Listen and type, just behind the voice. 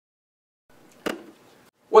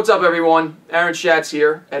What's up everyone? Aaron Schatz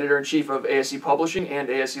here, Editor-in-Chief of ASE Publishing and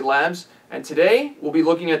ASE Labs, and today we'll be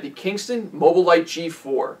looking at the Kingston Mobilelite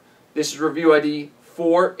G4. This is review ID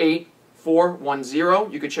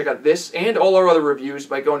 48410. You can check out this and all our other reviews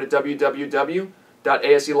by going to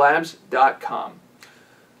www.aselabs.com.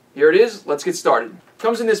 Here it is, let's get started. It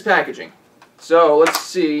comes in this packaging. So let's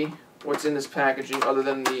see what's in this packaging other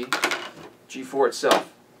than the G4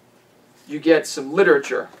 itself. You get some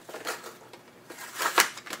literature,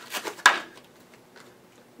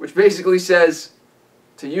 which basically says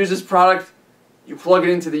to use this product, you plug it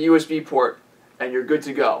into the USB port and you're good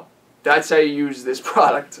to go. That's how you use this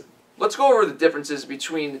product. Let's go over the differences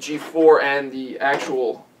between the G4 and the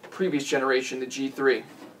actual previous generation, the G3.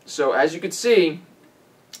 So as you can see,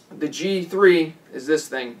 the G3 is this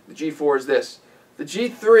thing, the G4 is this. The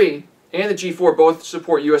G3 and the G4 both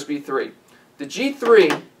support USB 3. The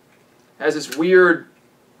G3 has this weird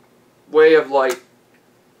way of like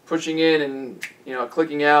pushing in and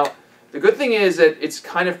clicking out. The good thing is that it's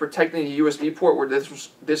kind of protecting the USB port where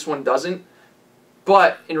this one doesn't.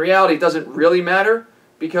 But in reality, it doesn't really matter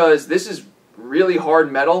because this is really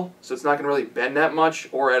hard metal, so it's not going to really bend that much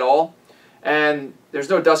or at all. And there's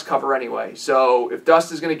no dust cover anyway. So if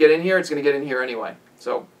dust is going to get in here, it's going to get in here anyway.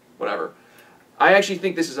 So whatever. I actually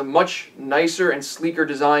think this is a much nicer and sleeker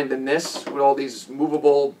design than this, with all these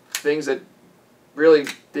movable things that really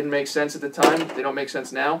didn't make sense at the time. They don't make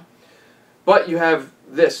sense now. But you have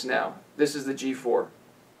this now. This is the G4.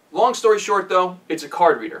 Long story short though, it's a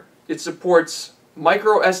card reader. It supports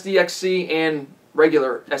micro SDXC and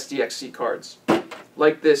regular SDXC cards.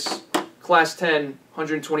 Like this Class 10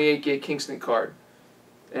 128 gig Kingston card.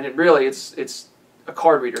 And it's a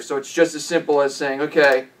card reader. So it's just as simple as saying,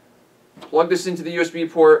 okay, plug this into the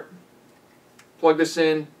USB port, plug this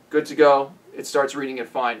in, good to go. It starts reading it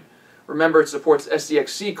fine. Remember, it supports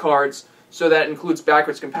SDXC cards, so that includes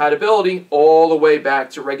backwards compatibility all the way back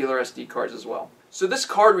to regular SD cards as well. So this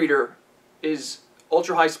card reader is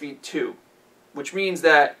ultra high speed 2, which means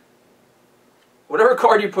that whatever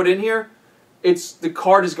card you put in here, the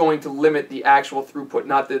card is going to limit the actual throughput,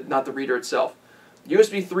 not the reader itself.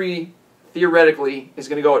 USB 3 theoretically is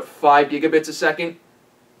going to go at 5 gigabits a second.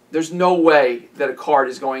 There's no way that a card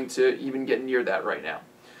is going to even get near that right now.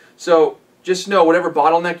 So just know whatever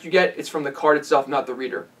bottleneck you get, it's from the card itself, not the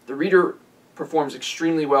reader. The reader performs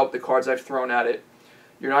extremely well with the cards I've thrown at it.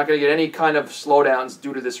 You're not going to get any kind of slowdowns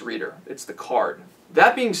due to this reader. It's the card.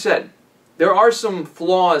 That being said, there are some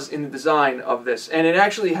flaws in the design of this, and it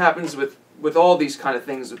actually happens with all these kind of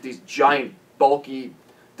things, with these giant, bulky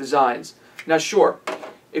designs. Now sure,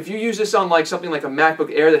 if you use this on like something like a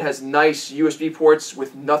MacBook Air that has nice USB ports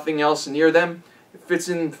with nothing else near them, it fits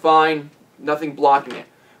in fine, nothing blocking it.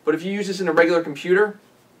 But if you use this in a regular computer,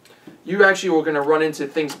 you actually are going to run into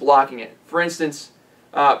things blocking it. For instance,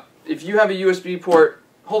 if you have a USB port,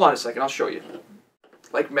 hold on a second, I'll show you.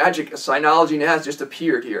 Like magic, a Synology NAS just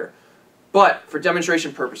appeared here. But for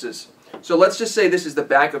demonstration purposes, so let's just say this is the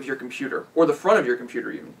back of your computer, or the front of your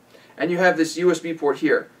computer even, and you have this USB port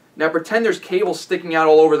here. Now pretend there's cables sticking out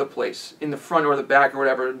all over the place, in the front or the back or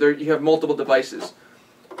whatever. You have multiple devices.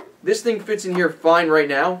 This thing fits in here fine right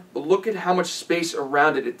now, but look at how much space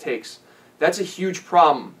around it takes. That's a huge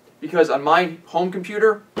problem, because on my home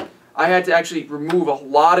computer, I had to actually remove a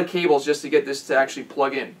lot of cables just to get this to actually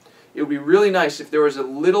plug in. It would be really nice if there was a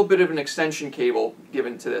little bit of an extension cable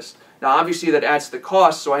given to this. Now obviously that adds to the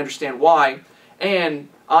cost, so I understand why, and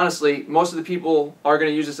honestly, most of the people are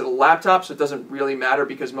going to use this at a laptop, so it doesn't really matter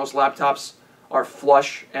because most laptops are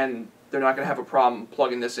flush and they're not going to have a problem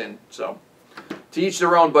plugging this in. So to each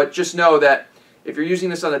their own, but just know that if you're using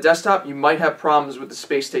this on a desktop, you might have problems with the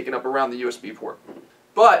space taken up around the USB port.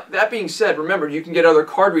 But that being said, remember, you can get other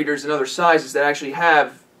card readers in other sizes that actually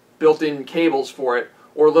have built-in cables for it,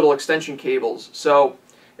 or little extension cables, so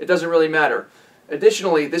it doesn't really matter.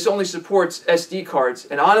 Additionally, this only supports SD cards,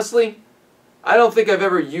 and honestly, I don't think I've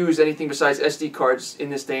ever used anything besides SD cards in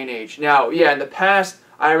this day and age. Now, yeah, in the past,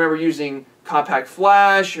 I remember using compact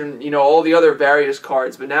flash and all the other various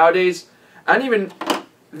cards, but nowadays, and even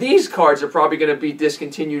these cards are probably going to be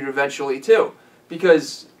discontinued eventually too,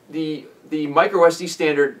 because the micro SD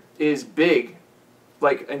standard is big,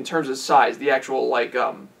 like in terms of size, the actual like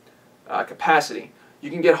capacity. You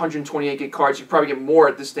can get 128 gig cards. You probably get more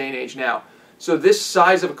at this day and age now. So this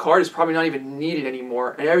size of a card is probably not even needed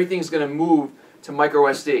anymore, and everything's going to move to micro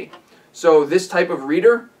SD. So this type of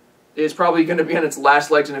reader is probably going to be on its last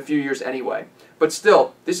legs in a few years anyway. But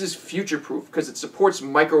still, this is future-proof because it supports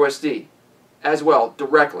micro SD as well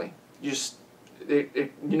directly.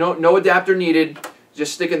 No adapter needed.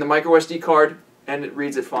 Just stick in the micro SD card and it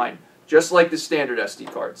reads it fine, just like the standard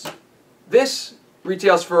SD cards. This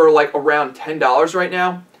retails for like around $10 right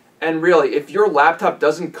now. And really, if your laptop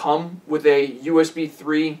doesn't come with a USB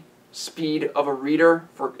 3 speed of a reader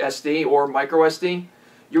for SD or micro SD,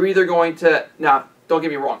 you're either going to, now don't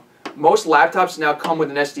get me wrong, most laptops now come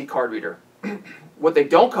with an SD card reader. What they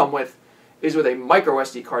don't come with is with a micro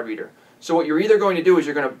SD card reader. So what you're either going to do is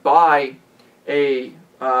you're going to buy a,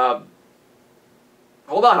 hold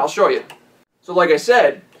on, I'll show you. So like I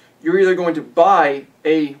said, you're either going to buy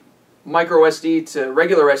a micro SD to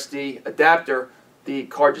regular SD adapter. The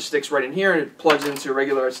card just sticks right in here and it plugs into a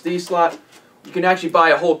regular SD slot. You can actually buy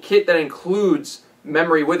a whole kit that includes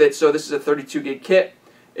memory with it. So this is a 32 gig kit.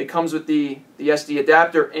 It comes with the SD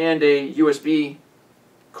adapter and a USB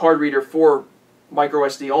card reader for micro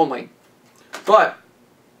SD only. But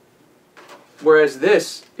whereas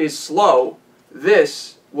this is slow,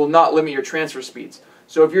 this will not limit your transfer speeds.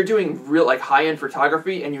 So if you're doing real like high-end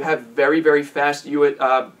photography and you have very fast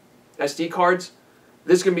SD cards,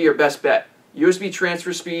 this can be your best bet. USB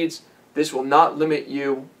transfer speeds, this will not limit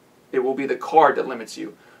you. It will be the card that limits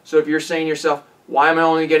you. So if you're saying to yourself, why am I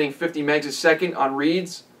only getting 50 megs a second on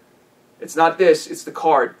reads? It's not this, it's the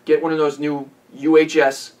card. Get one of those new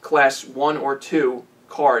UHS class 1 or 2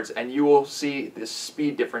 cards and you will see the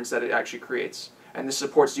speed difference that it actually creates. And this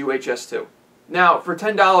supports UHS-II. Now, for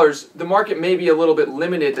 $10, the market may be a little bit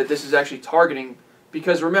limited that this is actually targeting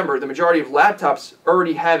because remember, the majority of laptops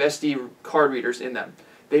already have SD card readers in them.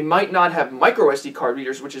 They might not have micro SD card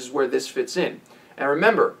readers, which is where this fits in. And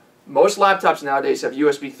remember, most laptops nowadays have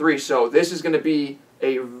USB 3, so this is going to be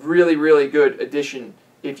a really good addition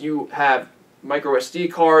if you have micro SD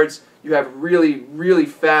cards, you have really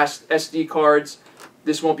fast SD cards.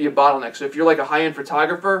 This won't be a bottleneck. So if you're like a high-end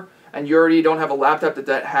photographer and you already don't have a laptop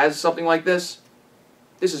that has something like this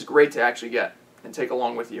is great to actually get and take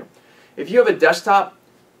along with you. If you have a desktop,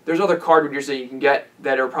 there's other card readers that you can get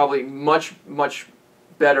that are probably much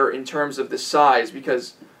better in terms of the size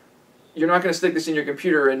because you're not going to stick this in your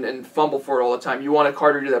computer and fumble for it all the time. You want a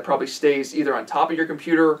card reader that probably stays either on top of your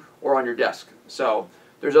computer or on your desk. So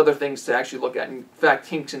there's other things to actually look at. In fact,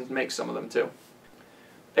 Kingston makes some of them too.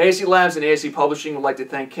 ASE Labs and ASE Publishing would like to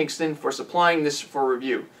thank Kingston for supplying this for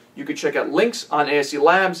review. You can check out links on ASE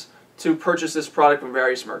Labs to purchase this product from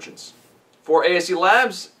various merchants. For ASE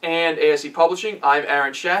Labs and ASE Publishing, I'm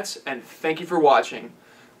Aaron Schatz, and thank you for watching.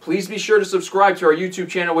 Please be sure to subscribe to our YouTube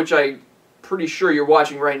channel, which I'm pretty sure you're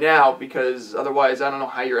watching right now, because otherwise I don't know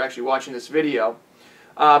how you're actually watching this video.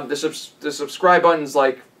 The subscribe button's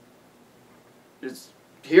like, it's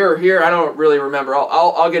here, I don't really remember.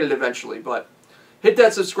 I'll get it eventually, but hit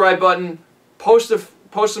that subscribe button, post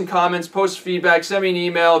some comments, post feedback, send me an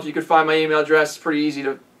email if you could find my email address. It's pretty easy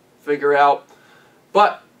to figure out.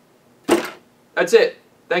 But that's it.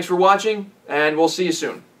 Thanks for watching, and we'll see you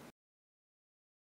soon.